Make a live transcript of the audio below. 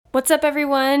What's up,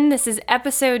 everyone? This is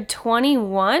episode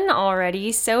 21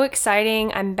 already. So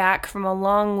exciting. I'm back from a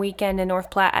long weekend in North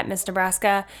Platte at Miss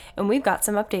Nebraska, and we've got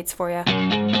some updates for you.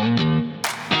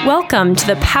 Welcome to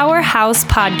the Powerhouse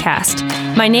Podcast.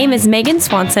 My name is Megan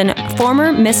Swanson,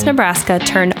 former Miss Nebraska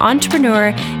turned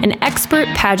entrepreneur and expert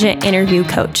pageant interview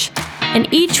coach. And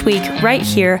each week, right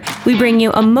here, we bring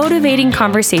you a motivating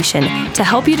conversation to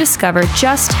help you discover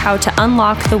just how to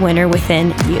unlock the winner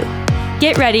within you.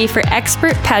 Get ready for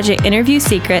expert pageant interview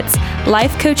secrets,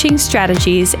 life coaching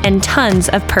strategies, and tons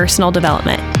of personal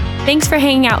development. Thanks for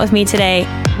hanging out with me today.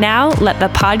 Now, let the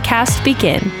podcast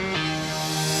begin.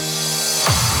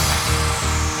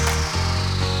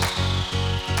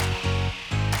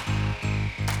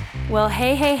 Well,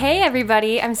 hey,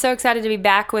 everybody. I'm so excited to be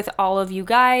back with all of you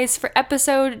guys for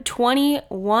episode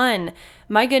 21.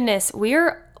 My goodness,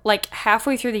 we're like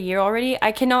halfway through the year already.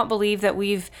 I cannot believe that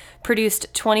we've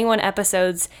produced 21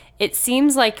 episodes. It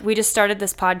seems like we just started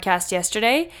this podcast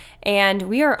yesterday and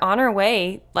we are on our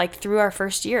way like through our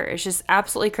first year. It's just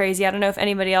absolutely crazy. I don't know if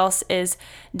anybody else is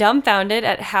dumbfounded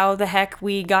at how the heck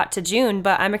we got to June,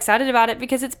 but I'm excited about it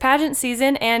because it's pageant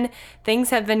season and things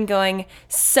have been going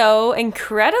so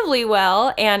incredibly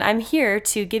well. And I'm here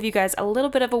to give you guys a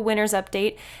little bit of a winner's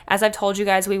update. As I've told you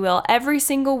guys, we will every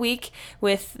single week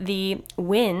with the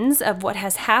wins of what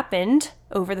has happened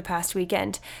over the past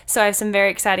weekend. So I have some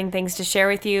very exciting things to share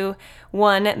with you.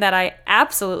 One that I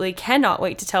absolutely cannot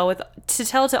wait to tell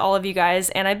to all of you guys,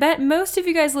 and I bet most of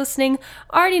you guys listening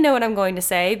already know what I'm going to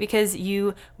say because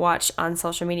you watch on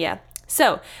social media.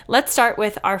 So let's start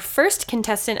with our first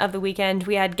contestant of the weekend.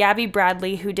 We had Gabby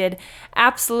Bradley, who did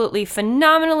absolutely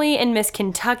phenomenally in Miss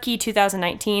Kentucky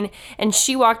 2019, and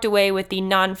she walked away with the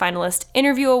non-finalist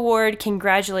interview award.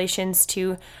 Congratulations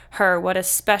to her. What a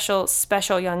special,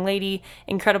 special young lady,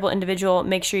 incredible individual.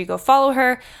 Make sure you go follow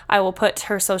her. I will put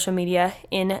her social media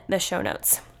in the show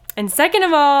notes. And second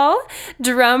of all,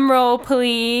 drum roll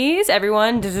please,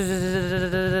 everyone.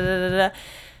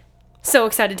 So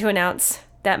excited to announce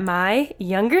that my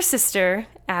younger sister,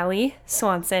 Allie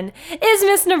Swanson, is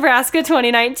Miss Nebraska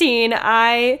 2019.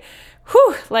 Like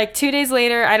 2 days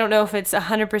later, I don't know if it's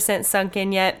 100% sunk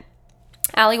in yet.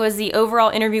 Allie was the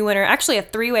overall interview winner, actually a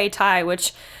three-way tie,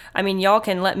 which, I mean, y'all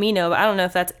can let me know, but I don't know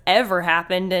if that's ever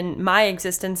happened in my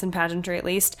existence in pageantry, at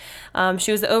least.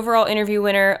 She was the overall interview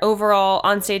winner, overall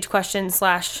onstage question /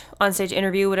 onstage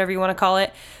interview, whatever you want to call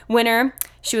it, winner.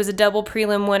 She was a double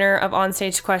prelim winner of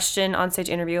onstage question, onstage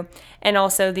interview, and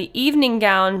also the evening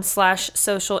gown /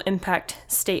 social impact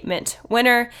statement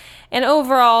winner. And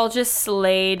overall, just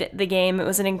slayed the game. It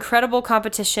was an incredible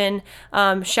competition.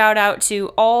 Shout out to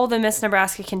all the Miss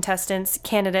Nebraska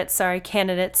candidates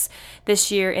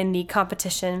this year in the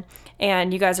competition.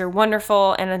 And you guys are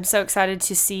wonderful, and I'm so excited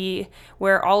to see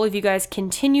where all of you guys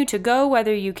continue to go,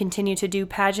 whether you continue to do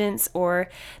pageants or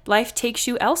life takes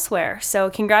you elsewhere. So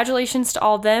congratulations to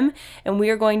all of them, and we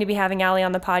are going to be having Allie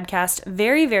on the podcast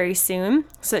very, very soon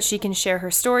so that she can share her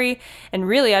story. And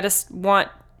really, I just want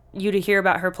you to hear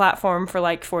about her platform for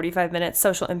like 45 minutes,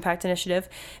 Social Impact Initiative,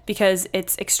 because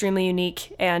it's extremely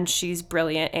unique and she's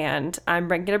brilliant, and I'm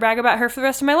going to brag about her for the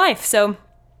rest of my life. So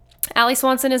Allie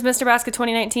Swanson is Miss Nebraska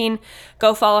 2019.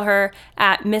 Go follow her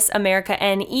at Miss America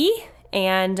NE.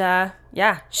 And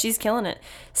she's killing it.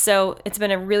 So it's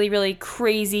been a really, really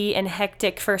crazy and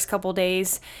hectic first couple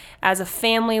days. As a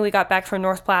family, we got back from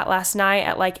North Platte last night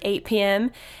at like 8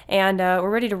 p.m. and we're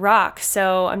ready to rock.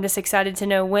 So I'm just excited to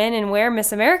know when and where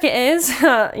Miss America is.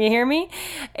 You hear me?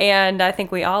 And I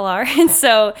think we all are. And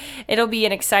so it'll be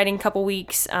an exciting couple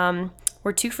weeks.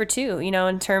 We're 2 for 2,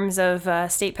 in terms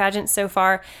of state pageants so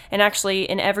far. And actually,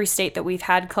 in every state that we've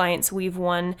had clients, we've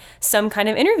won some kind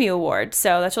of interview award.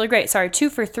 So that's really great. Sorry,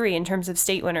 2 for 3 in terms of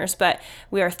state winners, but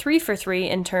we are 3 for 3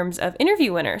 in terms of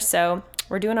interview winners. So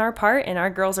we're doing our part, and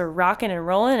our girls are rocking and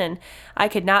rolling, and I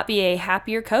could not be a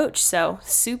happier coach. So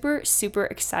super, super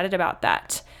excited about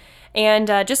that. And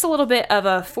just a little bit of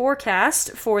a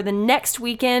forecast for the next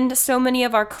weekend. So many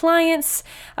of our clients,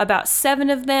 about 8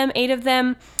 of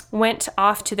them, went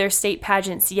off to their state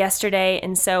pageants yesterday.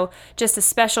 And so just a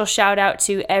special shout out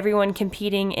to everyone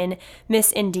competing in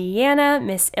Miss Indiana,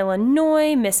 Miss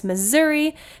Illinois, Miss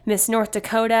Missouri, Miss North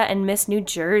Dakota, and Miss New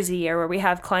Jersey, where we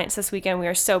have clients this weekend. We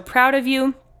are so proud of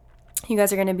you. You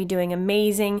guys are going to be doing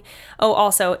amazing. Oh,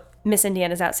 also, Miss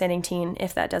Indiana's Outstanding Teen,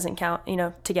 if that doesn't count,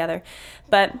 together.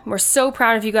 But we're so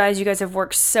proud of you guys. You guys have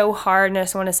worked so hard, and I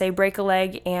just want to say break a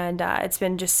leg, and it's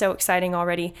been just so exciting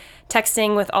already.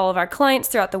 Texting with all of our clients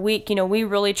throughout the week, we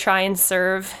really try and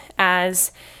serve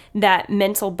as that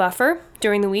mental buffer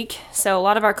during the week. So a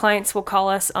lot of our clients will call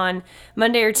us on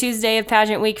Monday or Tuesday of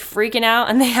pageant week freaking out,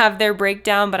 and they have their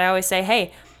breakdown, but I always say,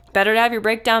 hey, better to have your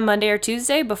breakdown Monday or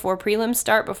Tuesday before prelims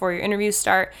start, before your interviews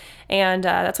start. And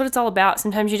that's what it's all about.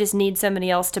 Sometimes you just need somebody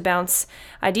else to bounce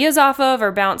ideas off of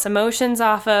or bounce emotions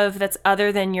off of that's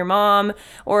other than your mom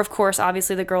or, of course,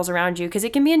 obviously the girls around you, because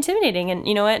it can be intimidating. And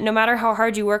you know what? No matter how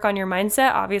hard you work on your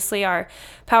mindset, obviously our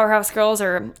powerhouse girls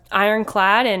are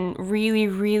ironclad and really,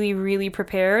 really, really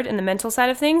prepared in the mental side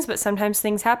of things. But sometimes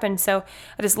things happen. So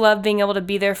I just love being able to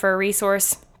be there for a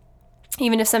resource.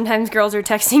 Even if sometimes girls are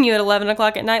texting you at 11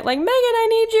 o'clock at night like, Megan, I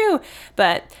need you.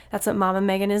 But that's what Mama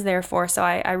Megan is there for. So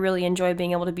I really enjoy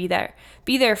being able to be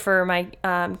there for my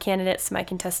candidates, my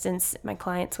contestants, my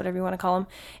clients, whatever you want to call them,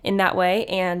 in that way.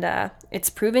 And it's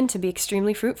proven to be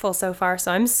extremely fruitful so far.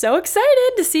 So I'm so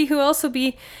excited to see who else will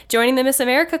be joining the Miss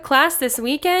America class this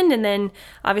weekend. And then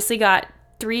obviously got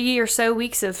 3 or so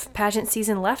weeks of pageant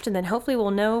season left, and then hopefully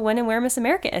we'll know when and where Miss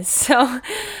America is. So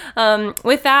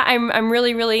with that, I'm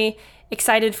really, really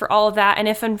excited for all of that. And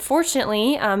if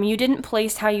unfortunately you didn't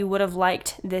place how you would have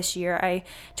liked this year, I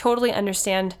totally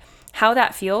understand how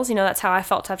that feels. You know, that's how I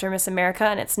felt after Miss America,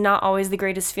 and it's not always the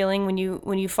greatest feeling when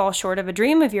you fall short of a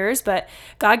dream of yours, but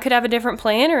God could have a different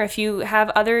plan, or if you have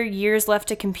other years left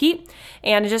to compete.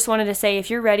 And I just wanted to say, if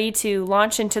you're ready to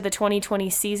launch into the 2020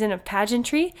 season of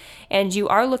pageantry and you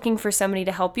are looking for somebody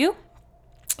to help you,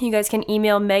 you guys can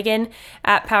email Megan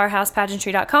at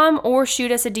powerhousepageantry.com or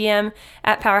shoot us a DM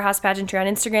at Powerhouse Pageantry on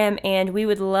Instagram, and we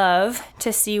would love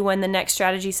to see when the next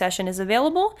strategy session is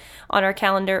available on our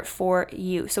calendar for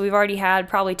you. So we've already had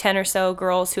probably 10 or so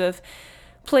girls who have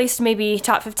placed maybe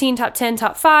top 15, top 10,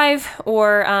 top 5,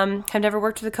 or have never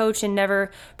worked with a coach and never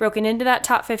broken into that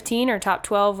top 15 or top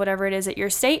 12, whatever it is at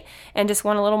your state, and just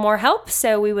want a little more help.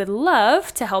 So we would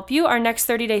love to help you. Our next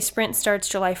 30-day sprint starts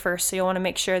July 1st, so you'll want to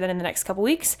make sure that in the next couple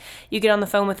weeks you get on the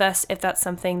phone with us if that's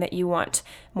something that you want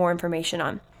more information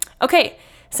on. Okay,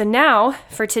 so now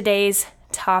for today's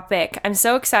topic. I'm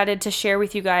so excited to share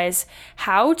with you guys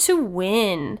how to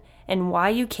win and why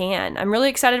you can. I'm really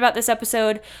excited about this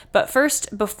episode, but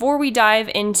first, before we dive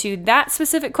into that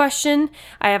specific question,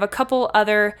 I have a couple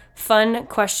other fun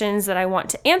questions that I want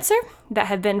to answer that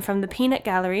have been from the Peanut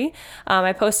Gallery.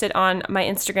 I posted on my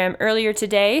Instagram earlier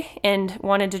today and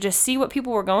wanted to just see what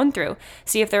people were going through,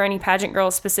 see if there are any pageant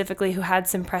girls specifically who had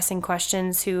some pressing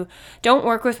questions, who don't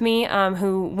work with me,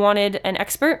 who wanted an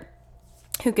expert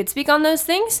who could speak on those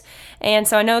things. And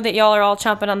so I know that y'all are all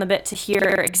chomping on the bit to hear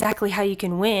exactly how you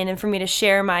can win and for me to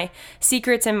share my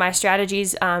secrets and my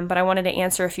strategies. But I wanted to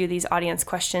answer a few of these audience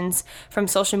questions from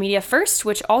social media first,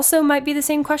 which also might be the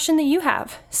same question that you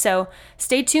have. So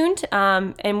stay tuned,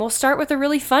 and we'll start with a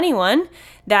really funny one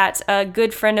that a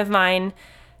good friend of mine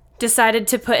decided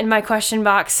to put in my question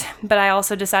box, but I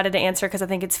also decided to answer because I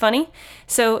think it's funny.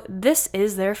 So this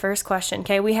is their first question.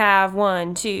 Okay, we have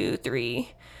 1, 2,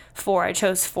 3, 4. I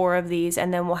chose 4 of these,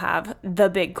 and then we'll have the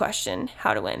big question,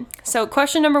 how to win. So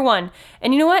question number 1,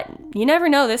 and you know what? You never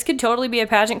know. This could totally be a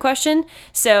pageant question.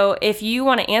 So if you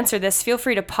want to answer this, feel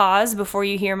free to pause before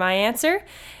you hear my answer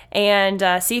and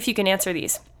see if you can answer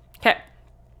these. Okay.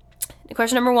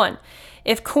 Question number 1,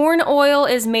 if corn oil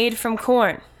is made from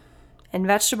corn and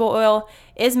vegetable oil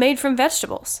is made from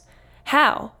vegetables,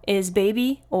 how is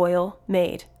baby oil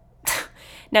made?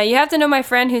 Now, you have to know my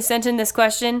friend who sent in this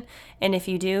question, and if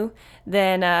you do,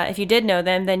 then if you did know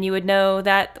them, then you would know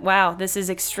that, wow, this is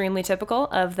extremely typical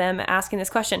of them asking this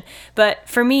question. But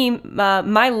for me,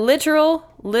 my literal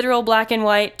black and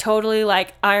white, totally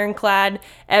like ironclad,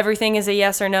 everything is a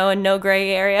yes or no and no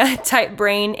gray area type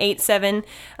brain, 8-7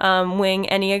 wing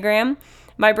Enneagram,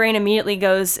 my brain immediately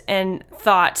goes and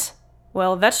thought,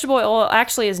 well, vegetable oil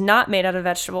actually is not made out of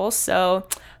vegetables, so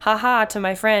haha to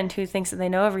my friend who thinks that they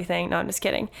know everything. No, I'm just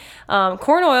kidding.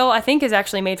 Corn oil, I think, is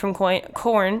actually made from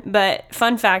corn, but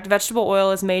fun fact, vegetable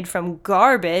oil is made from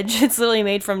garbage. It's literally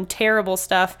made from terrible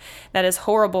stuff that is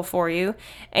horrible for you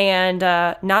and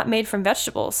not made from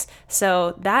vegetables.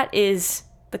 So that is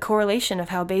the correlation of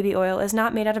how baby oil is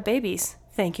not made out of babies.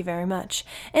 Thank you very much.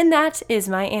 And that is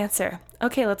my answer.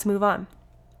 Okay, let's move on.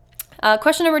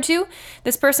 Question number 2,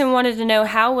 this person wanted to know,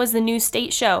 how was the new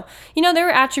state show? You know, there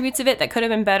were attributes of it that could have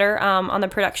been better on the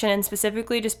production and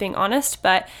specifically, just being honest,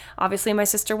 but obviously my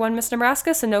sister won Miss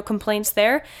Nebraska, so no complaints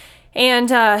there. And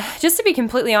just to be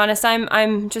completely honest,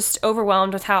 I'm just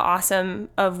overwhelmed with how awesome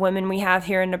of women we have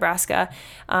here in Nebraska.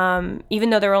 Even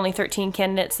though there are only 13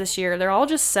 candidates this year, they're all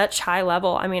just such high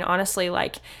level. I mean, honestly,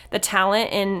 like the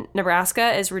talent in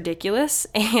Nebraska is ridiculous.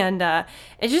 And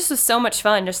it just was so much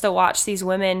fun just to watch these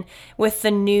women with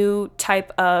the new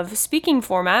type of speaking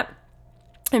format.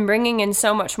 and bringing in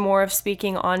so much more of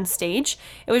speaking on stage.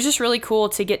 It was just really cool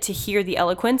to get to hear the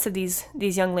eloquence of these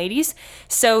young ladies.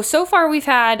 So far we've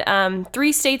had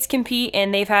 3 states compete,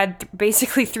 and they've had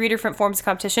basically 3 different forms of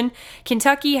competition.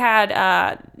 Kentucky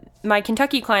had, my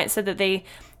Kentucky client said that they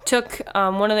took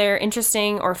one of their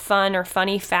interesting or fun or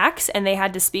funny facts, and they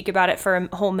had to speak about it for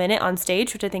a whole minute on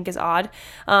stage, which I think is odd.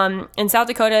 In South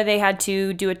Dakota, they had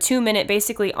to do a 2-minute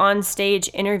basically on stage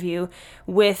interview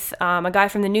with a guy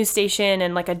from the news station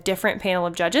and like a different panel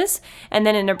of judges. And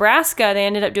then in Nebraska, they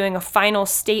ended up doing a final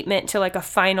statement to like a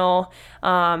final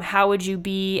how would you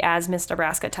be as Miss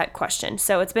Nebraska type question.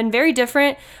 So it's been very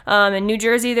different. In New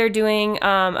Jersey, they're doing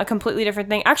a completely different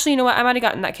thing. Actually, you know what? I might have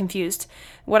gotten that confused.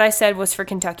 What I said was for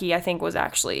Kentucky, I think was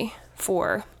actually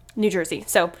for New Jersey.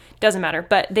 So doesn't matter.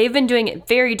 But they've been doing it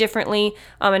very differently.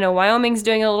 I know Wyoming's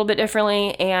doing it a little bit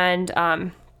differently. And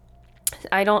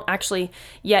I don't actually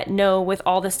yet know with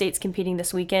all the states competing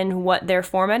this weekend what their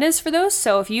format is for those.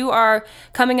 So if you are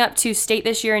coming up to state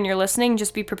this year and you're listening,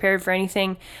 just be prepared for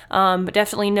anything. But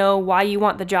definitely know why you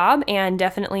want the job, and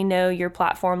definitely know your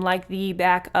platform like the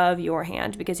back of your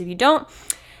hand. Because if you don't,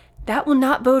 that will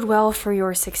not bode well for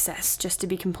your success, just to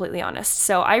be completely honest.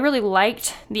 So I really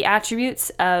liked the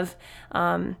attributes of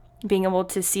being able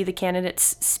to see the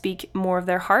candidates speak more of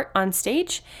their heart on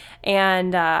stage.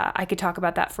 And I could talk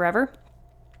about that forever.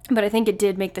 But I think it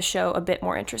did make the show a bit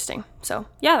more interesting. So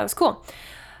yeah, that was cool.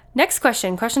 Next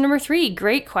question number 3,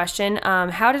 great question.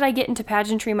 How did I get into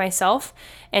pageantry myself,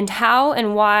 and how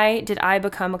and why did I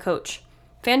become a coach?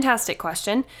 Fantastic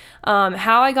question.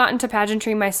 How I got into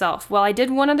pageantry myself. Well, I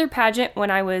did one other pageant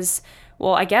when I was,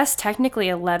 I guess technically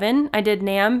 11. I did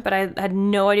NAM, but I had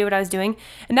no idea what I was doing.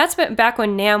 And that's back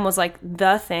when NAM was like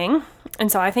the thing.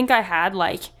 And so I think I had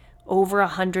like over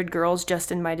 100 girls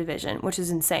just in my division, which is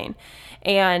insane.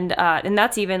 And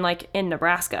that's even like in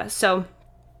Nebraska. So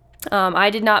I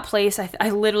did not place, I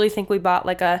literally think we bought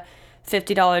like a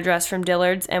 $50 dress from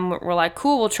Dillard's, and we're like,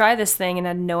 cool, we'll try this thing, and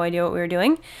had no idea what we were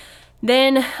doing.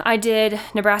 Then I did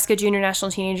Nebraska Junior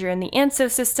National Teenager in the ANSO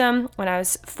system when I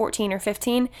was 14 or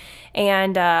 15,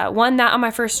 and won that on my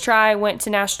first try, went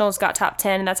to nationals, got top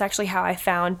 10, and that's actually how I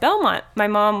found Belmont. My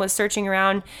mom was searching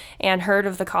around and heard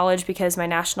of the college because my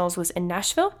nationals was in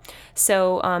Nashville,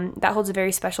 so that holds a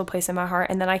very special place in my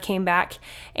heart. And then I came back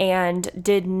and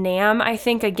did NAM, I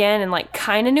think, again, and like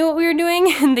kind of knew what we were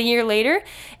doing the year later,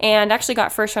 and actually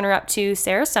got first runner-up to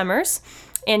Sarah Summers.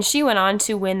 And she went on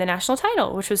to win the national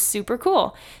title, which was super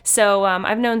cool. So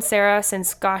I've known Sarah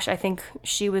since, I think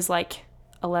she was like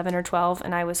 11 or 12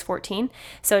 and I was 14.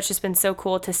 So it's just been so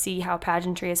cool to see how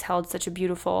pageantry has held such a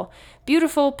beautiful,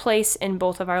 beautiful place in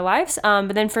both of our lives.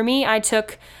 But then for me, I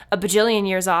took a bajillion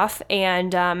years off,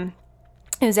 and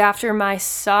it was after my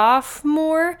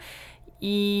sophomore.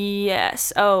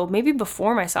 Yes. Oh, maybe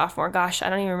before my sophomore. Gosh, I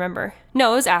don't even remember.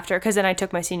 No, it was after, because then I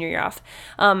took my senior year off.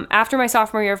 After my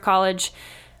sophomore year of college,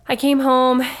 I came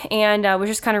home and was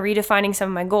just kind of redefining some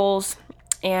of my goals.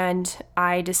 And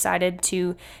I decided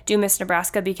to do Miss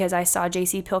Nebraska because I saw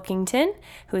JC Pilkington,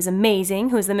 who is amazing,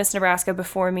 who was the Miss Nebraska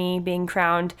before me, being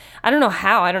crowned. I don't know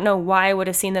how. I don't know why I would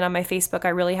have seen that on my Facebook. I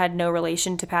really had no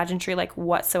relation to pageantry, like,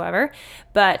 whatsoever.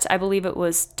 But I believe it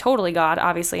was totally God,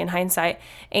 obviously, in hindsight.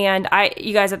 And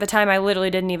you guys, at the time, I literally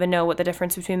didn't even know what the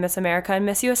difference between Miss America and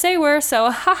Miss USA were.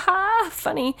 So, haha,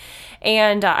 funny.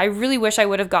 And I really wish I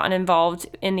would have gotten involved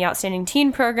in the Outstanding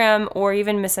Teen program or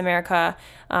even Miss America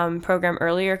program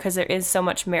earlier, because there is so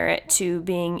much merit to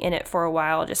being in it for a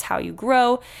while, just how you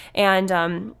grow. And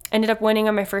ended up winning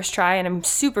on my first try, and I'm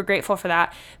super grateful for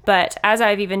that. But as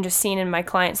I've even just seen in my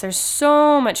clients, there's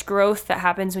so much growth that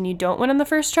happens when you don't win on the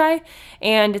first try.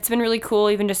 And it's been really cool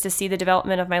even just to see the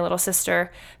development of my little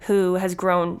sister, who has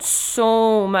grown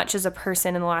so much as a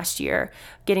person in the last year,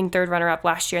 getting third runner-up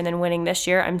last year and then winning this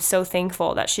year. I'm so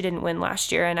thankful that she didn't win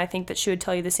last year, and I think that she would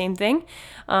tell you the same thing.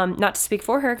 Not to speak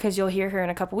for her, because you'll hear her in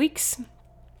a couple weeks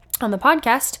on the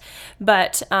podcast,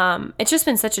 but it's just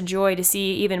been such a joy to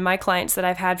see even my clients that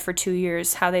I've had for 2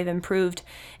 years, how they've improved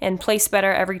and place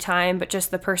better every time, but just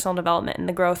the personal development and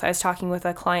the growth. I was talking with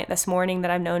a client this morning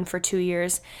that I've known for 2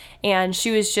 years, and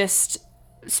she was just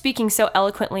speaking so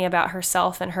eloquently about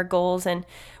herself and her goals and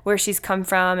where she's come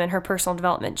from and her personal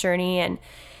development journey, and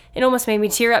it almost made me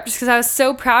tear up just because I was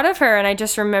so proud of her. And I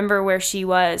just remember where she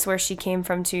came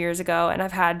from 2 years ago. And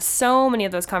I've had so many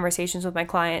of those conversations with my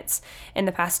clients in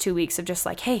the past 2 weeks of just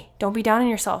like, hey, don't be down on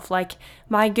yourself. Like,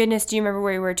 my goodness, do you remember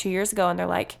where you were 2 years ago? And they're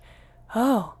like,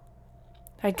 oh,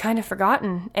 I'd kind of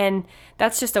forgotten. And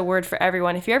that's just a word for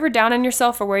everyone. If you're ever down on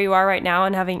yourself for where you are right now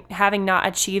and having not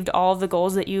achieved all of the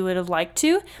goals that you would have liked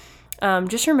to,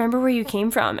 just remember where you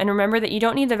came from, and remember that you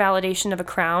don't need the validation of a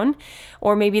crown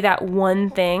or maybe that one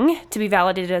thing to be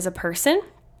validated as a person.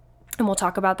 And we'll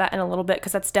talk about that in a little bit,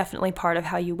 because that's definitely part of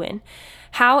how you win.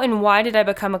 How and why did I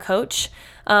become a coach?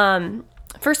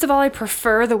 First of all, I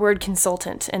prefer the word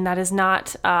consultant, and that is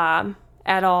not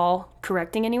at all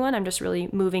correcting anyone. I'm just really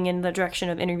moving in the direction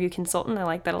of interview consultant. I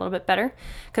like that a little bit better,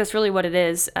 because it's really what it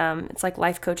is. It's like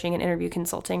life coaching and interview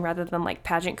consulting rather than like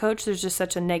pageant coach. There's just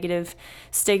such a negative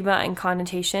stigma and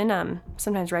connotation,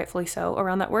 sometimes rightfully so,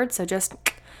 around that word. So just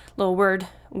little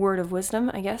word of wisdom,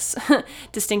 I guess,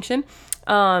 distinction.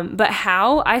 But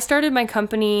how I started my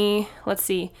company, let's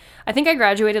see, I think I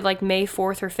graduated like May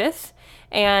 4th or 5th.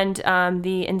 And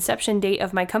the inception date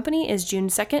of my company is June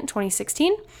 2nd,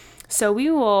 2016. So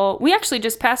we actually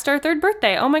just passed our 3rd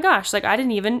birthday. Oh my gosh. Like I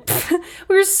didn't even,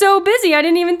 we were so busy. I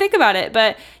didn't even think about it.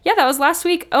 But yeah, that was last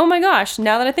week. Oh my gosh.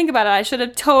 Now that I think about it, I should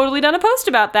have totally done a post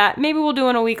about that. Maybe we'll do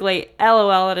it a week late.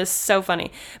 LOL. It is so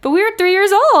funny. But we were 3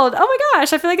 years old. Oh my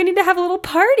gosh. I feel like I need to have a little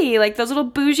party, like those little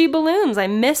bougie balloons. I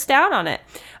missed out on it.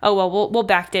 Oh, well, we'll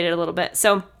backdate it a little bit.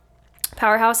 So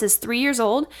Powerhouse is 3 years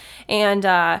old,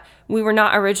 and we were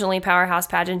not originally Powerhouse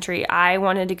Pageantry. I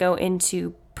wanted to go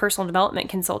into personal development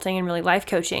consulting and really life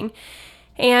coaching,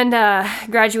 and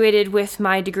graduated with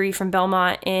my degree from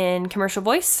Belmont in commercial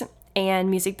voice and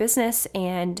music business.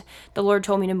 And the Lord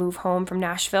told me to move home from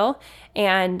Nashville.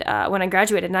 And when I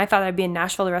graduated, and I thought I'd be in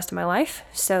Nashville the rest of my life,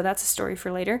 so that's a story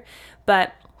for later.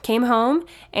 But came home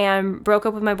and broke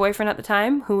up with my boyfriend at the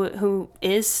time, who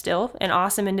is still an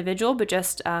awesome individual, but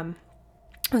just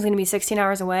was going to be 16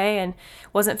 hours away and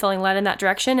wasn't feeling led in that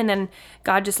direction. And then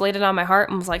God just laid it on my heart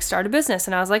and was like, start a business.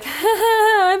 And I was like,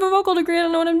 I have a vocal degree. I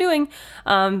don't know what I'm doing.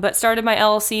 But started my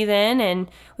LLC then,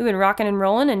 and we've been rocking and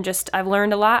rolling, and just, I've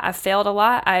learned a lot. I've failed a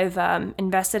lot. I've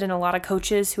invested in a lot of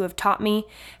coaches who have taught me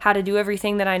how to do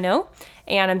everything that I know.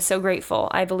 And I'm so grateful.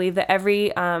 I believe that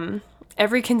every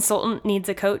consultant needs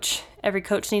a coach. Every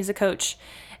coach needs a coach.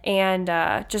 And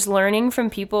just learning from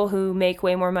people who make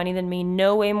way more money than me,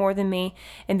 know way more than me,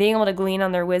 and being able to glean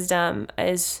on their wisdom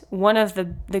is one of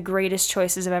the greatest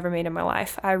choices I've ever made in my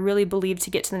life. I really believe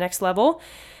to get to the next level,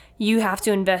 you have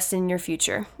to invest in your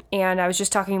future. And I was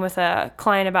just talking with a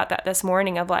client about that this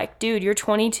morning of like, dude, you're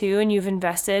 22 and you've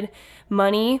invested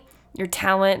money, your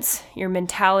talents, your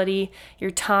mentality,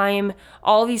 your time,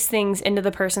 all these things into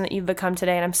the person that you've become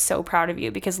today. And I'm so proud of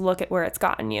you, because look at where it's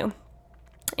gotten you.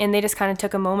 And they just kind of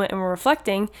took a moment and were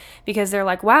reflecting, because they're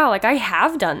like, wow, like I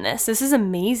have done this. This is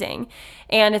amazing.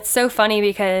 And it's so funny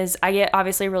because I get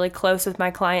obviously really close with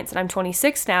my clients, and I'm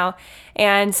 26 now.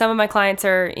 And some of my clients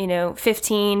are,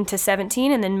 15 to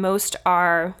 17. And then most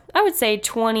are, I would say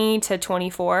 20 to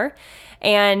 24.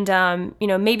 And,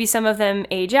 maybe some of them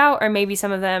age out, or maybe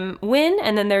some of them win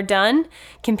and then they're done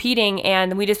competing,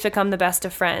 and we just become the best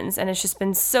of friends. And it's just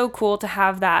been so cool to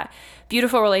have that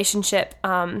beautiful relationship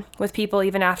with people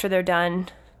even after they're done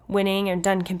winning and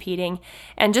done competing,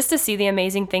 and just to see the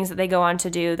amazing things that they go on to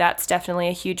do. That's definitely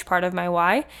a huge part of my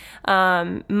why.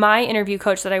 My interview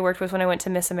coach that I worked with when I went to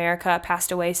Miss America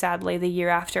passed away, sadly, the year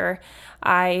after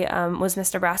I was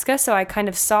Miss Nebraska. So I kind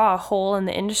of saw a hole in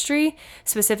the industry,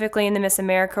 specifically in the Miss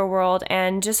America world,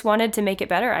 and just wanted to make it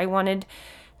better. I wanted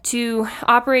to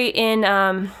operate in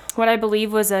what I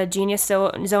believe was a genius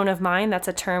zone of mine. That's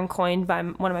a term coined by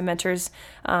one of my mentors,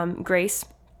 Grace.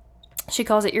 She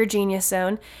calls it your genius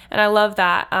zone. And I love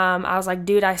that. I was like,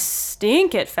 dude, I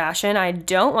stink at fashion. I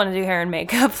don't want to do hair and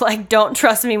makeup. Like, don't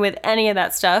trust me with any of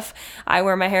that stuff. I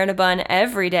wear my hair in a bun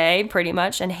every day, pretty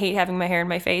much, and hate having my hair in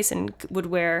my face, and would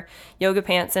wear yoga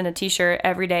pants and a t-shirt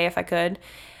every day if I could.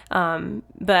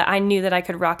 But I knew that I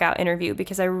could rock out interview,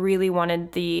 because I really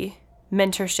wanted the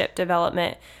mentorship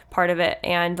development part of it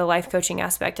and the life coaching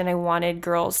aspect. And I wanted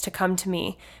girls to come to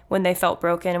me when they felt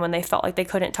broken and when they felt like they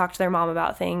couldn't talk to their mom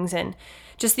about things. And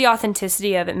just the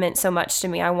authenticity of it meant so much to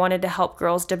me. I wanted to help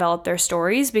girls develop their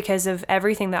stories because of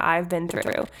everything that I've been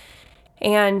through.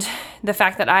 And the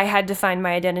fact that I had to find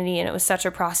my identity, and it was such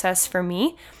a process for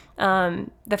me.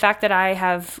 The fact that I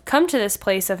have come to this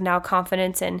place of now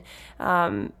confidence and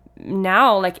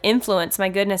now like influence, my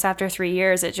goodness, after 3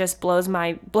 years, it just blows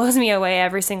me away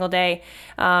every single day.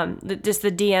 Just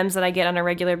the DMs that I get on a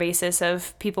regular basis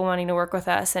of people wanting to work with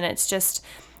us. And it's just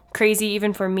crazy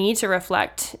even for me to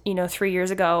reflect, 3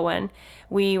 years ago when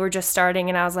we were just starting,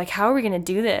 and I was like, how are we going to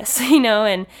do this?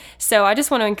 And so I just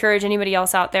want to encourage anybody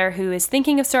else out there who is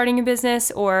thinking of starting a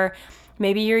business, or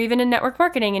maybe you're even in network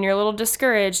marketing and you're a little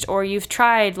discouraged, or you've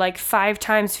tried like 5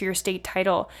 times for your state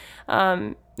title.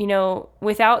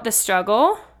 Without the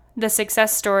struggle, the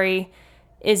success story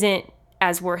isn't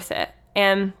as worth it.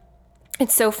 And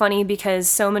It's so funny because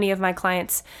so many of my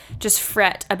clients just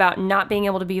fret about not being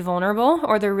able to be vulnerable,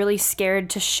 or they're really scared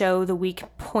to show the weak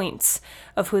points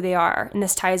of who they are. And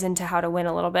this ties into How to Win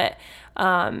a little bit,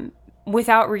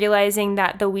 without realizing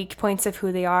that the weak points of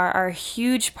who they are a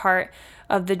huge part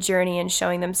of the journey in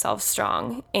showing themselves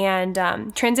strong. And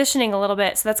transitioning a little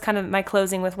bit, so that's kind of my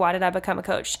closing with why did I become a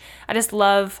coach. I just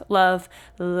love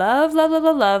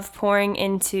pouring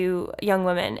into young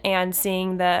women and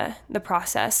seeing the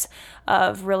process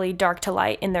of really dark to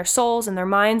light in their souls and their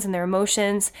minds and their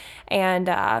emotions.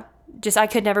 And just, I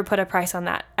could never put a price on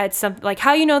that. It's something like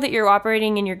how you know that you're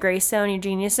operating in your grace zone, your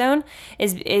genius zone,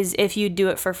 is if you do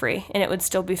it for free, and it would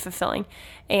still be fulfilling.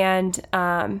 And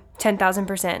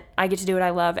 10,000%, I get to do what I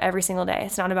love every single day.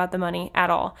 It's not about the money at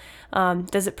all.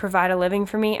 Does it provide a living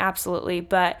for me? Absolutely.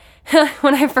 But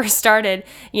when I first started,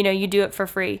 you do it for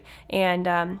free,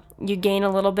 and you gain a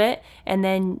little bit, and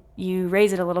then you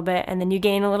raise it a little bit, and then you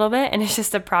gain a little bit, and it's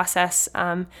just a process,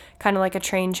 kind of like a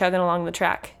train chugging along the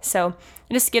track. So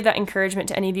just give that encouragement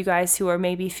to any of you guys who are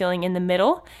maybe feeling in the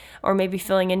middle or maybe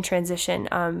feeling in transition.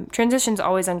 Transition's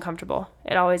always uncomfortable.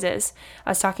 It always is. I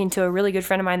was talking to a really good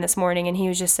friend of mine this morning, and he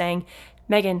was just saying,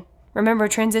 Megan, remember,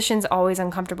 transition's always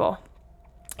uncomfortable.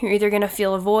 You're either going to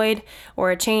feel a void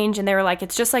or a change. And they were like,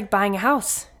 it's just like buying a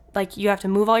house. Like, you have to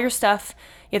move all your stuff.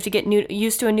 You have to get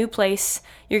used to a new place.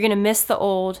 You're going to miss the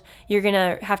old. You're going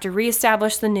to have to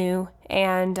reestablish the new.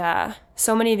 And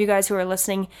so many of you guys who are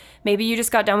listening, maybe you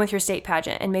just got done with your state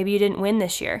pageant and maybe you didn't win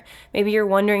this year. Maybe you're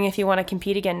wondering if you want to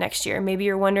compete again next year. Maybe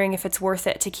you're wondering if it's worth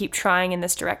it to keep trying in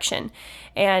this direction.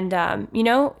 And,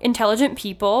 intelligent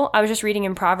people, I was just reading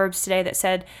in Proverbs today that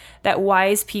said that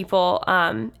wise people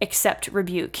accept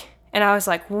rebuke. And I was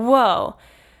like, whoa,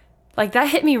 like that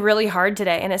hit me really hard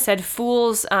today. And it said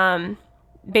fools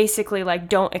basically like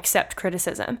don't accept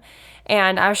criticism.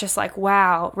 And I was just like,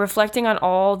 wow, reflecting on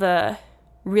all the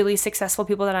really successful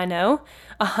people that I know,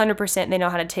 100% they know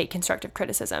how to take constructive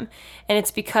criticism. And it's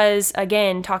because,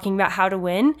 again, talking about how to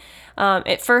win,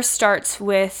 it first starts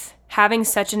with having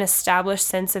such an established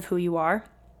sense of who you are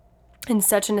and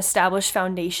such an established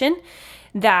foundation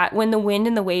that when the wind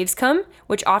and the waves come,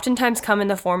 which oftentimes come in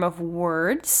the form of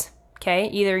words, okay,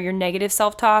 either your negative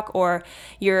self-talk or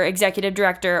your executive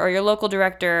director or your local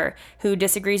director who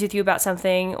disagrees with you about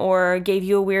something or gave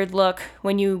you a weird look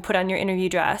when you put on your interview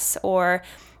dress or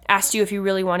asked you if you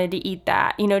really wanted to eat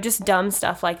that, just dumb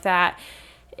stuff like that.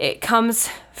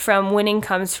 Winning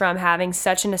comes from having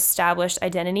such an established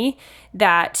identity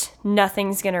that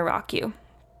nothing's going to rock you.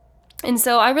 And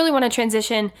so I really want to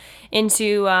transition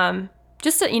into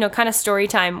just a, kind of story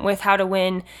time with how to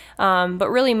win, but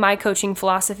really my coaching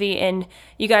philosophy, and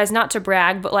you guys, not to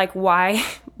brag, but like why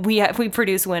we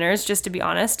produce winners, just to be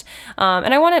honest.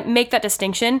 And I want to make that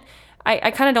distinction. I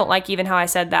kind of don't like even how I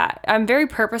said that. I'm very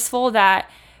purposeful that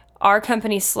our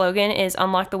company's slogan is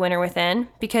unlock the winner within,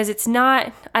 because it's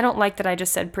not, I don't like that I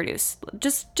just said produce.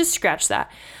 Just scratch that.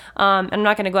 I'm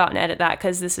not going to go out and edit that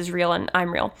because this is real and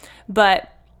I'm real,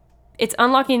 but it's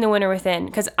unlocking the winner within,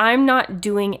 because I'm not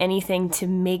doing anything to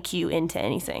make you into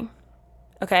anything,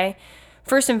 okay?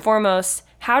 First and foremost,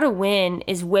 how to win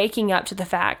is waking up to the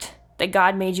fact that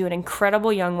God made you an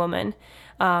incredible young woman,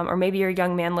 or maybe you're a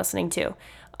young man listening too,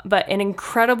 but an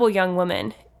incredible young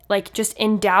woman, like just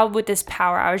endowed with this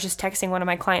power. I was just texting one of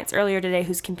my clients earlier today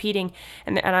who's competing,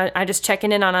 and I just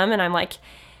checking in on them, and I'm like,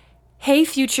 hey,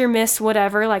 future miss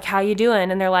whatever, like, how you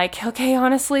doing? And they're like, okay,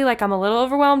 honestly, like, I'm a little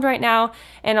overwhelmed right now.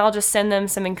 And I'll just send them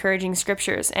some encouraging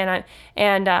scriptures. And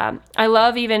I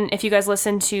love, even if you guys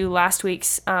listened to last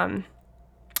week's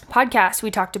podcast, we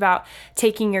talked about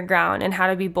taking your ground and how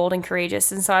to be bold and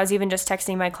courageous. And so I was even just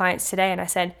texting my clients today, and I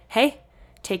said, hey,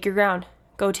 take your ground.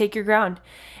 Go take your ground.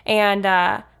 And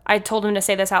I told him to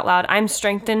say this out loud. I'm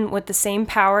strengthened with the same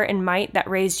power and might that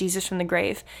raised Jesus from the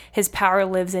grave. His power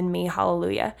lives in me.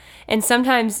 Hallelujah. And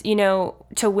sometimes,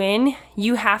 to win,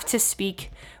 you have to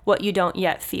speak what you don't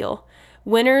yet feel.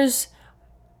 Winners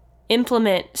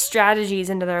implement strategies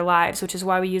into their lives, which is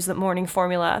why we use the morning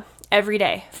formula every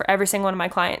day for every single one of my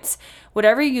clients.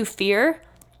 Whatever you fear,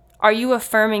 are you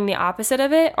affirming the opposite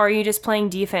of it? Or are you just playing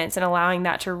defense and allowing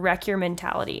that to wreck your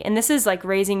mentality? And this is like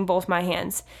raising both my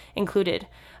hands included.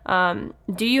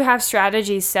 Do you have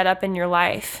strategies set up in your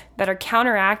life that are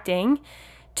counteracting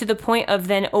to the point of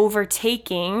then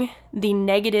overtaking the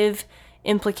negative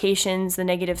implications, the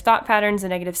negative thought patterns, the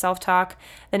negative self-talk,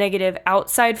 the negative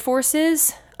outside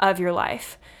forces of your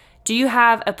life? Do you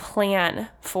have a plan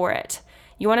for it?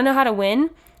 You want to know how to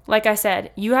win? Like I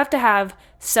said, you have to have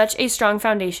such a strong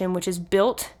foundation, which is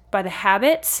built by the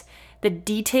habits, the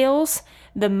details,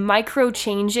 the micro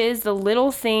changes, the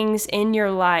little things in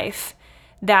your life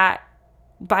that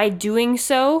by doing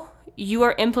so, you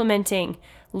are implementing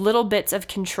little bits of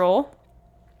control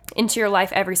into your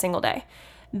life every single day.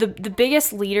 The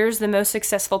biggest leaders, the most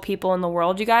successful people in the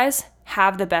world, you guys,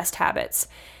 have the best habits.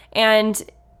 And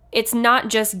it's not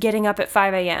just getting up at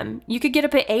 5 a.m. You could get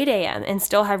up at 8 a.m. and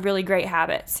still have really great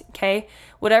habits, okay?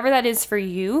 Whatever that is for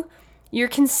you, your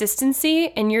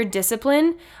consistency and your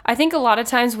discipline. I think a lot of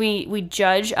times we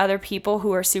judge other people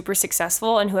who are super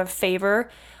successful and who have favor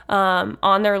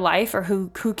on their life, or who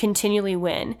continually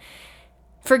win.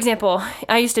 For example,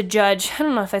 I used to judge, I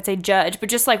don't know if I'd say judge, but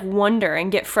just like wonder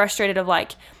and get frustrated of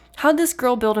like, how'd this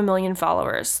girl build 1 million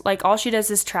followers? Like all she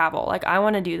does is travel. Like I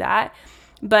want to do that.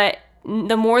 But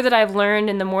the more that I've learned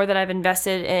and the more that I've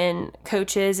invested in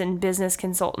coaches and business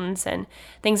consultants and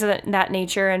things of that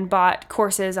nature, and bought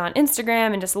courses on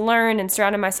Instagram and just learned and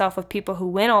surrounded myself with people who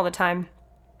win all the time,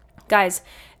 guys,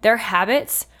 their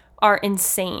habits are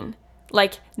insane.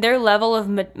 Like their level of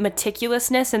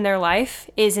meticulousness in their life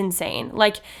is insane.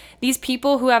 Like these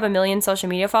people who have 1 million social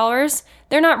media followers,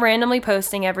 they're not randomly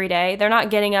posting every day. They're not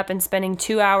getting up and spending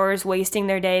 2 hours wasting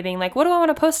their day being like, what do I want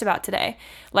to post about today?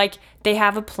 Like they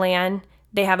have a plan,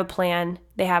 they have a plan,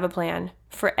 they have a plan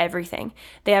for everything.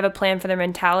 They have a plan for their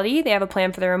mentality. They have a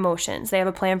plan for their emotions. They have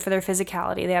a plan for their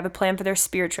physicality. They have a plan for their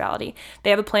spirituality.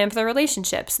 They have a plan for their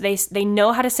relationships. They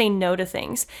know how to say no to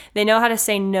things. They know how to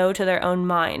say no to their own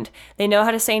mind. They know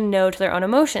how to say no to their own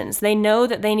emotions. They know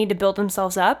that they need to build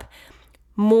themselves up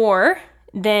more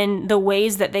than the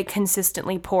ways that they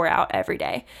consistently pour out every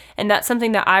day. And that's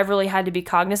something that I've really had to be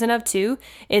cognizant of too,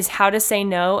 is how to say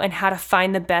no and how to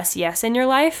find the best yes in your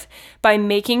life by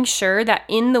making sure that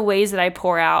in the ways that I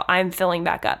pour out, I'm filling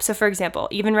back up. So for example,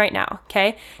 even right now,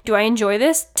 okay, do I enjoy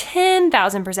this?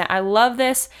 10,000%. I love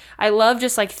this. I love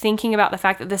just like thinking about the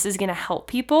fact that this is going to help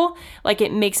people. Like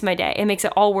it makes my day. It makes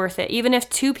it all worth it. Even if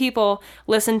 2 people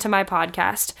listen to my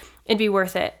podcast, it'd be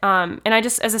worth it. And I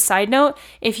just, as a side note,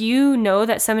 if you know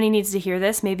that somebody needs to hear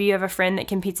this, maybe you have a friend that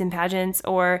competes in pageants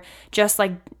or just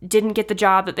like didn't get the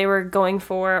job that they were going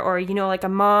for, or, you know, like a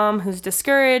mom who's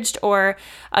discouraged, or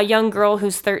a young girl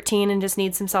who's 13 and just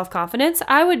needs some self-confidence,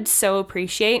 I would so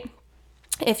appreciate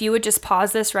if you would just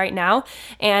pause this right now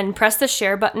and press the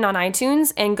share button on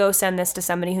iTunes and go send this to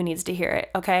somebody who needs to hear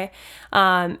it, okay?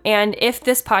 And if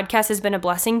this podcast has been a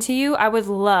blessing to you, I would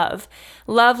love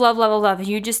if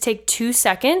you just take 2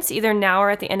 seconds, either now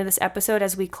or at the end of this episode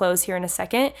as we close here in a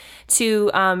second, to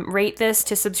rate this,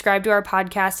 to subscribe to our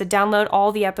podcast, to download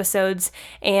all the episodes,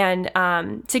 and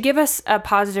to give us a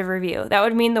positive review. That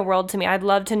would mean the world to me. I'd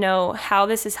love to know how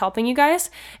this is helping you guys.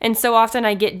 And so often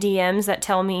I get DMs that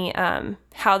tell me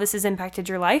how this has impacted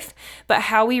your life, but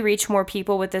how we reach more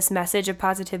people with this message of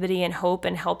positivity and hope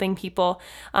and helping people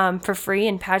for free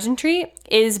in pageantry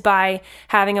is by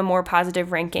having a more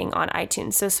positive ranking on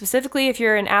iTunes. So specifically, if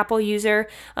you're an Apple user,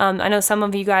 I know some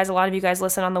of you guys, a lot of you guys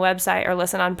listen on the website or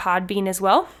listen on Podbean as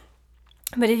well.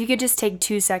 But if you could just take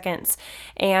 2 seconds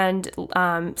and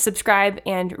subscribe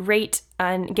and rate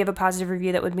and give a positive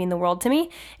review, that would mean the world to me.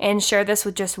 And share this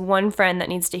with just one friend that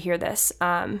needs to hear this.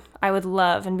 I would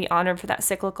love and be honored for that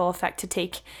cyclical effect to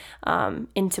take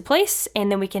into place, and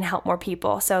then we can help more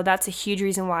people. So that's a huge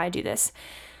reason why I do this.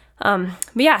 But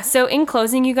yeah, so in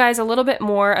closing, you guys, a little bit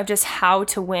more of just how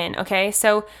to win, okay?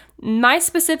 So my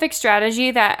specific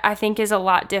strategy that I think is a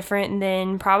lot different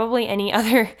than probably any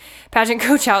other pageant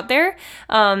coach out there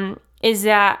is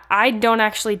that I don't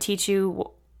actually teach you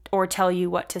or tell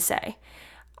you what to say.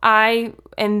 I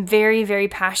am very, very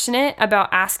passionate about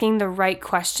asking the right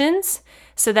questions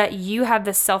so that you have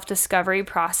the self-discovery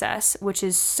process, which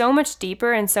is so much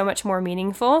deeper and so much more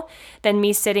meaningful than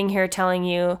me sitting here telling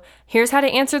you, here's how to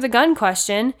answer the gun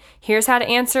question, here's how to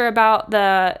answer about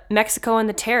the Mexico and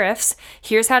the tariffs,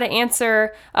 here's how to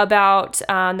answer about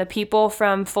the people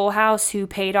from Full House who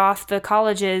paid off the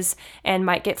colleges and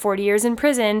might get 40 years in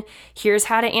prison, here's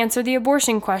how to answer the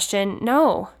abortion question.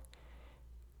 No.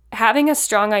 Having a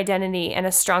strong identity and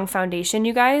a strong foundation,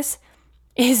 you guys,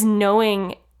 is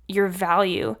knowing your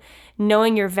value,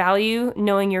 knowing your values,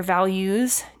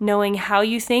 knowing how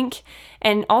you think,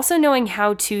 and also knowing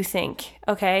how to think,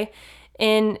 okay?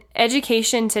 In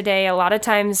education today, a lot of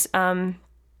times,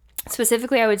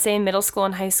 specifically I would say in middle school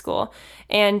and high school,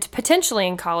 and potentially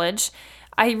in college,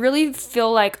 I really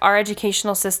feel like our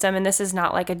educational system, and this is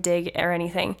not like a dig or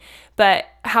anything, but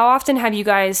how often have you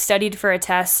guys studied for a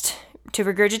test to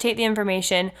regurgitate the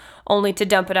information only to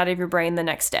dump it out of your brain the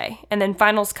next day? And then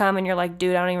finals come and you're like,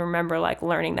 dude, I don't even remember like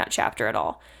learning that chapter at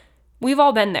all. We've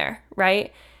all been there,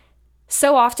 right?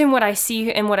 So often what I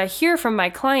see and what I hear from my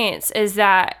clients is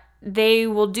that they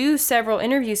will do several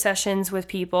interview sessions with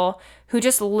people who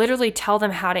just literally tell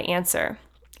them how to answer.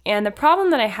 And the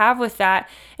problem that I have with that,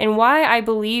 and why I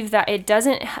believe that it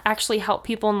doesn't actually help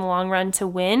people in the long run to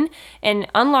win and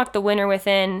unlock the winner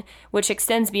within, which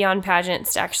extends beyond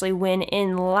pageants to actually win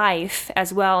in life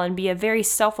as well and be a very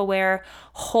self-aware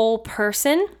whole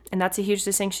person, and that's a huge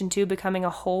distinction too, becoming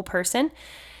a whole person,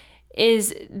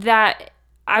 is that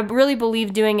I really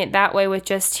believe doing it that way with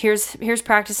just here's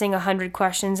practicing 100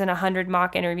 questions and 100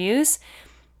 mock interviews.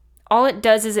 All it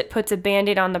does is it puts a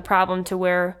Band-Aid on the problem to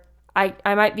where I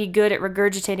might be good at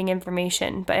regurgitating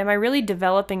information, but am I really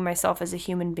developing myself as a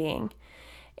human being?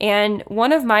 And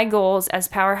one of my goals as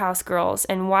Powerhouse Girls,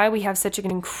 and why we have such an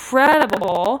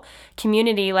incredible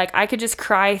community, like I could just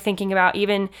cry thinking about,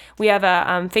 even we have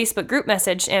a Facebook group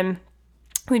message, and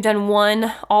we've done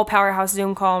one all Powerhouse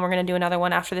Zoom call, and we're going to do another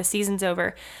one after the season's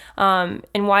over. And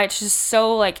why it's just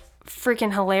so like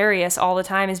freaking hilarious all the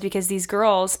time is because these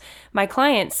girls, my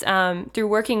clients, through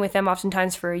working with them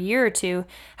oftentimes for a year or two,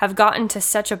 have gotten to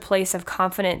such a place of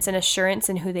confidence and assurance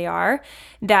in who they are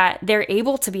that they're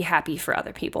able to be happy for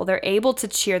other people. They're able to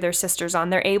cheer their sisters on.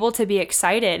 They're able to be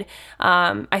excited.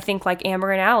 I think like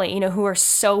Amber and Allie, who are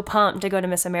so pumped to go to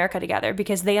Miss America together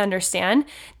because they understand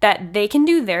that they can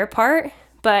do their part,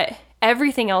 but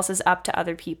everything else is up to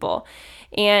other people.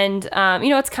 And,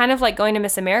 it's kind of like going to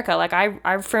Miss America. Like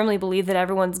I firmly believe that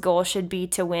everyone's goal should be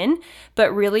to win,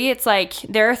 but really it's like,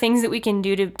 there are things that we can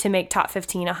do to make top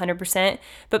 15 100%.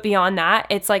 But beyond that,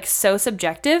 it's like so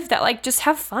subjective that like, just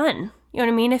have fun. You know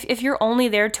what I mean? If you're only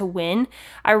there to win,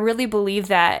 I really believe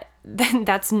that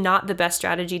that's not the best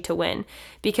strategy to win,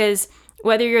 because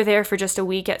whether you're there for just a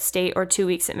week at state or 2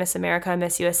 weeks at Miss America,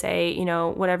 Miss USA,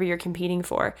 whatever you're competing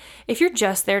for, if you're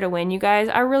just there to win, you guys,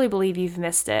 I really believe you've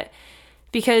missed it.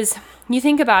 Because you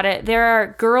think about it, there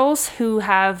are girls who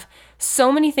have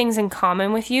so many things in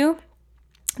common with you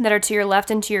that are to your left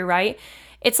and to your right.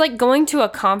 It's like going to a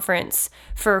conference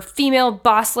for female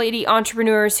boss lady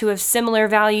entrepreneurs who have similar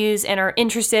values and are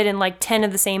interested in like 10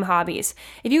 of the same hobbies.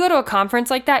 If you go to a conference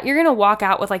like that, you're going to walk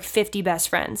out with like 50 best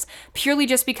friends, purely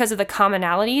just because of the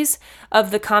commonalities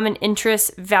of the common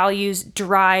interests, values,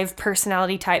 drive,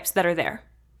 personality types that are there,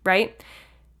 right?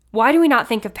 Why do we not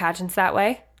think of pageants that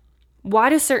way?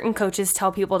 Why do certain coaches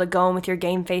tell people to go in with your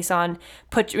game face on,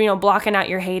 blocking out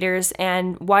your haters?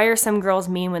 And why are some girls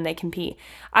mean when they compete?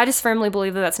 I just firmly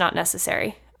believe that that's not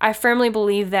necessary. I firmly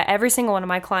believe that every single one of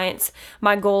my clients,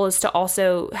 my goal is to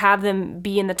also have them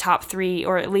be in the top 3,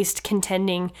 or at least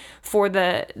contending for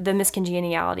the Miss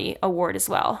Congeniality award as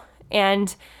well.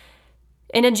 And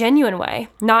in a genuine way,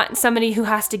 not somebody who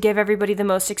has to give everybody the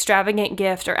most extravagant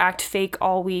gift or act fake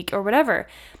all week or whatever.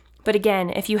 But again,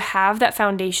 if you have that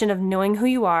foundation of knowing who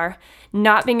you are,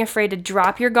 not being afraid to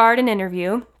drop your guard in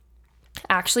interview,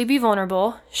 actually be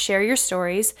vulnerable, share your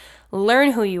stories,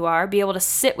 learn who you are, be able to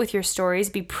sit with your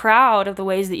stories, be proud of the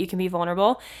ways that you can be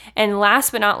vulnerable, and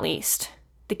last but not least,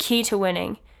 the key to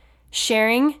winning,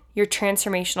 sharing your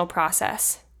transformational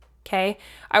process, okay?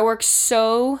 I work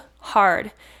so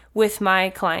hard with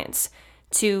my clients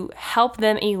to help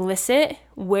them elicit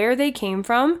where they came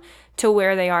from to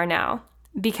where they are now.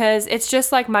 Because it's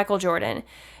just like Michael Jordan.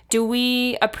 Do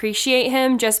we appreciate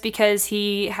him just because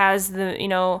he has the,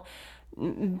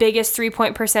 biggest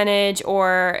 3-point percentage,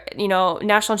 or,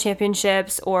 national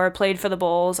championships, or played for the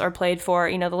Bulls, or played for,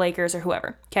 the Lakers or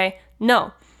whoever? Okay?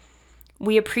 No.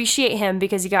 We appreciate him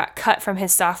because he got cut from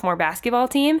his sophomore basketball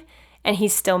team and he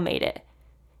still made it.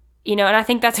 And I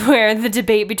think that's where the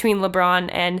debate between LeBron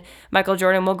and Michael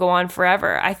Jordan will go on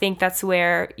forever. I think that's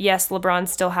where, yes, LeBron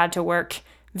still had to work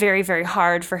very, very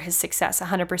hard for his success,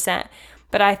 100%.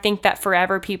 But I think that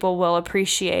forever people will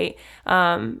appreciate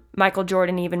Michael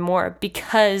Jordan even more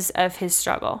because of his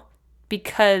struggle,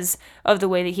 because of the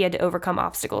way that he had to overcome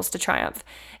obstacles to triumph.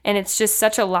 And it's just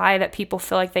such a lie that people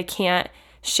feel like they can't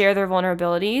share their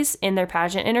vulnerabilities in their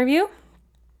pageant interview,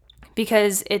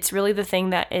 because it's really the thing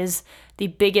that is the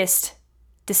biggest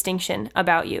distinction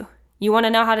about you. You want to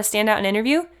know how to stand out in an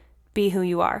interview? Be who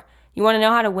you are. You want to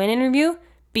know how to win an interview?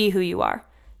 Be who you are.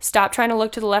 Stop trying to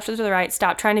look to the left or to the right.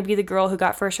 Stop trying to be the girl who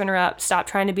got first runner-up. Stop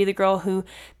trying to be the girl who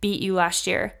beat you last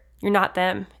year. You're not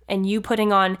them. And you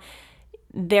putting on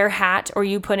their hat, or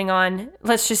you putting on,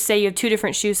 let's just say you have 2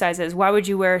 different shoe sizes. Why would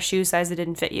you wear a shoe size that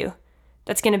didn't fit you?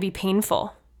 That's going to be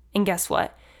painful. And guess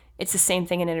what? It's the same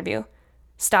thing in an interview.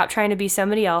 Stop trying to be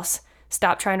somebody else.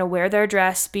 Stop trying to wear their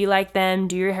dress, be like them,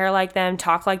 do your hair like them,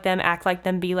 talk like them, act like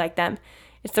them, be like them.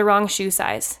 It's the wrong shoe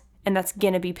size, and that's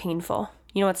going to be painful.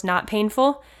 You know what's not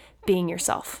painful? Being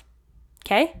yourself.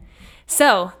 Okay?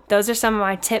 So those are some of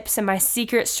my tips and my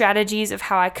secret strategies of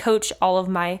how I coach all of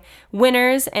my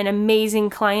winners and amazing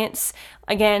clients.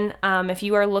 Again, if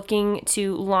you are looking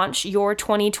to launch your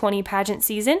 2020 pageant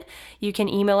season, you can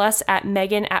email us at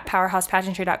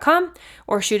megan@powerhousepageantry.com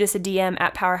or shoot us a DM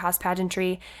at Powerhouse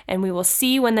Pageantry, and we will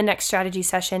see when the next strategy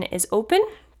session is open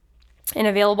and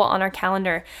available on our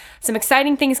calendar. Some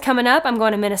exciting things coming up. I'm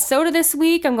going to Minnesota this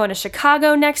week. I'm going to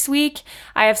Chicago next week.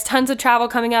 I have tons of travel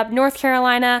coming up. North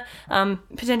Carolina,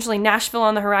 potentially Nashville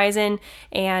on the horizon,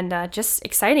 and just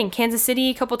exciting. Kansas City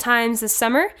a couple times this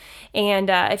summer. And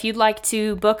if you'd like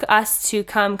to book us to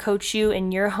come coach you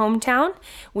in your hometown,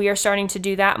 we are starting to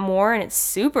do that more, and it's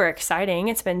super exciting.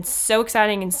 It's been so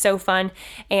exciting and so fun.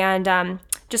 And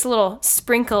just a little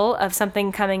sprinkle of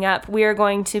something coming up. We are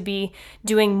going to be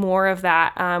doing more of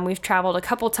that. We've traveled a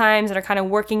couple times and are kind of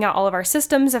working out all of our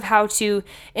systems of how to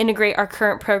integrate our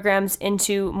current programs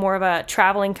into more of a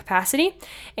traveling capacity.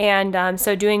 And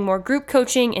so doing more group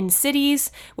coaching in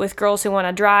cities with girls who want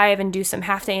to drive and do some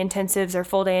half-day intensives or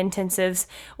full-day intensives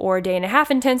or day-and-a-half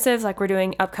intensives like we're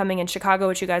doing upcoming in Chicago,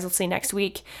 which you guys will see next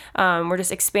week. We're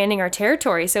just expanding our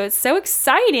territory. So it's so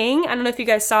exciting. I don't know if you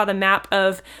guys saw the map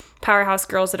of Powerhouse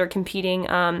girls that are competing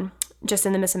just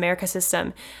in the Miss America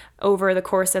system over the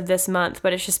course of this month,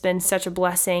 but it's just been such a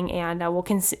blessing, and we'll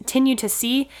continue to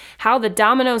see how the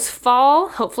dominoes fall.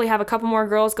 Hopefully have a couple more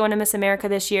girls going to Miss America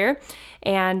this year,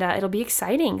 and it'll be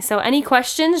exciting. So any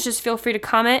questions, just feel free to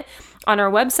comment on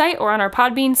our website or on our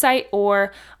Podbean site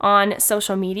or on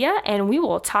social media, and we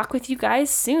will talk with you guys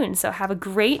soon. So have a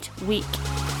great week.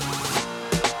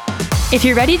 If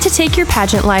you're ready to take your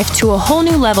pageant life to a whole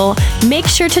new level, make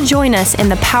sure to join us in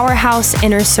the Powerhouse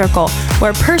Inner Circle,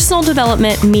 where personal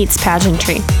development meets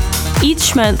pageantry.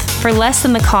 Each month, for less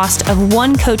than the cost of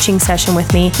one coaching session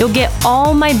with me, you'll get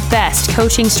all my best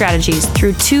coaching strategies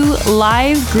through 2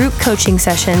 live group coaching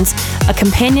sessions, a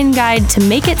companion guide to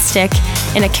make it stick,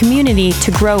 and a community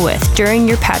to grow with during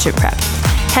your pageant prep.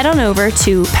 Head on over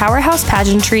to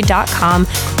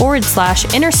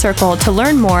powerhousepageantry.com/inner circle to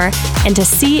learn more and to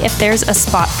see if there's a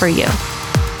spot for you.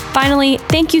 Finally,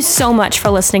 thank you so much for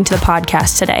listening to the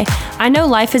podcast today. I know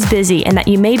life is busy and that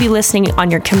you may be listening on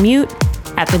your commute,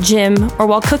 at the gym, or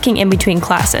while cooking in between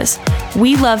classes.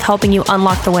 We love helping you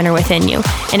unlock the winner within you.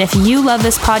 And if you love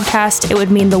this podcast, it would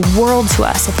mean the world to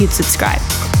us if you'd subscribe.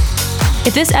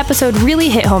 If this episode really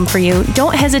hit home for you,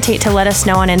 don't hesitate to let us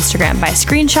know on Instagram by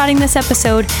screenshotting this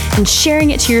episode and sharing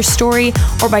it to your story,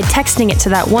 or by texting it to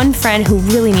that one friend who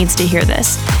really needs to hear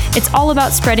this. It's all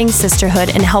about spreading sisterhood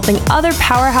and helping other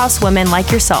powerhouse women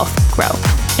like yourself grow.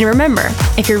 And remember,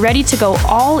 if you're ready to go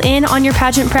all in on your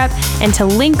pageant prep and to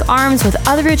link arms with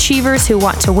other achievers who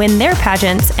want to win their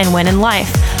pageants and win in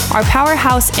life, our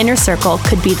Powerhouse Inner Circle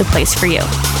could be the place for you.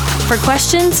 For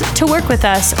questions, to work with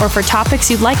us, or for topics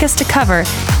you'd like us to cover,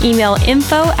 email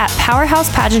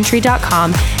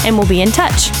info@powerhousepageantry.com and we'll be in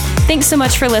touch. Thanks so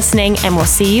much for listening, and we'll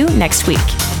see you next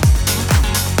week.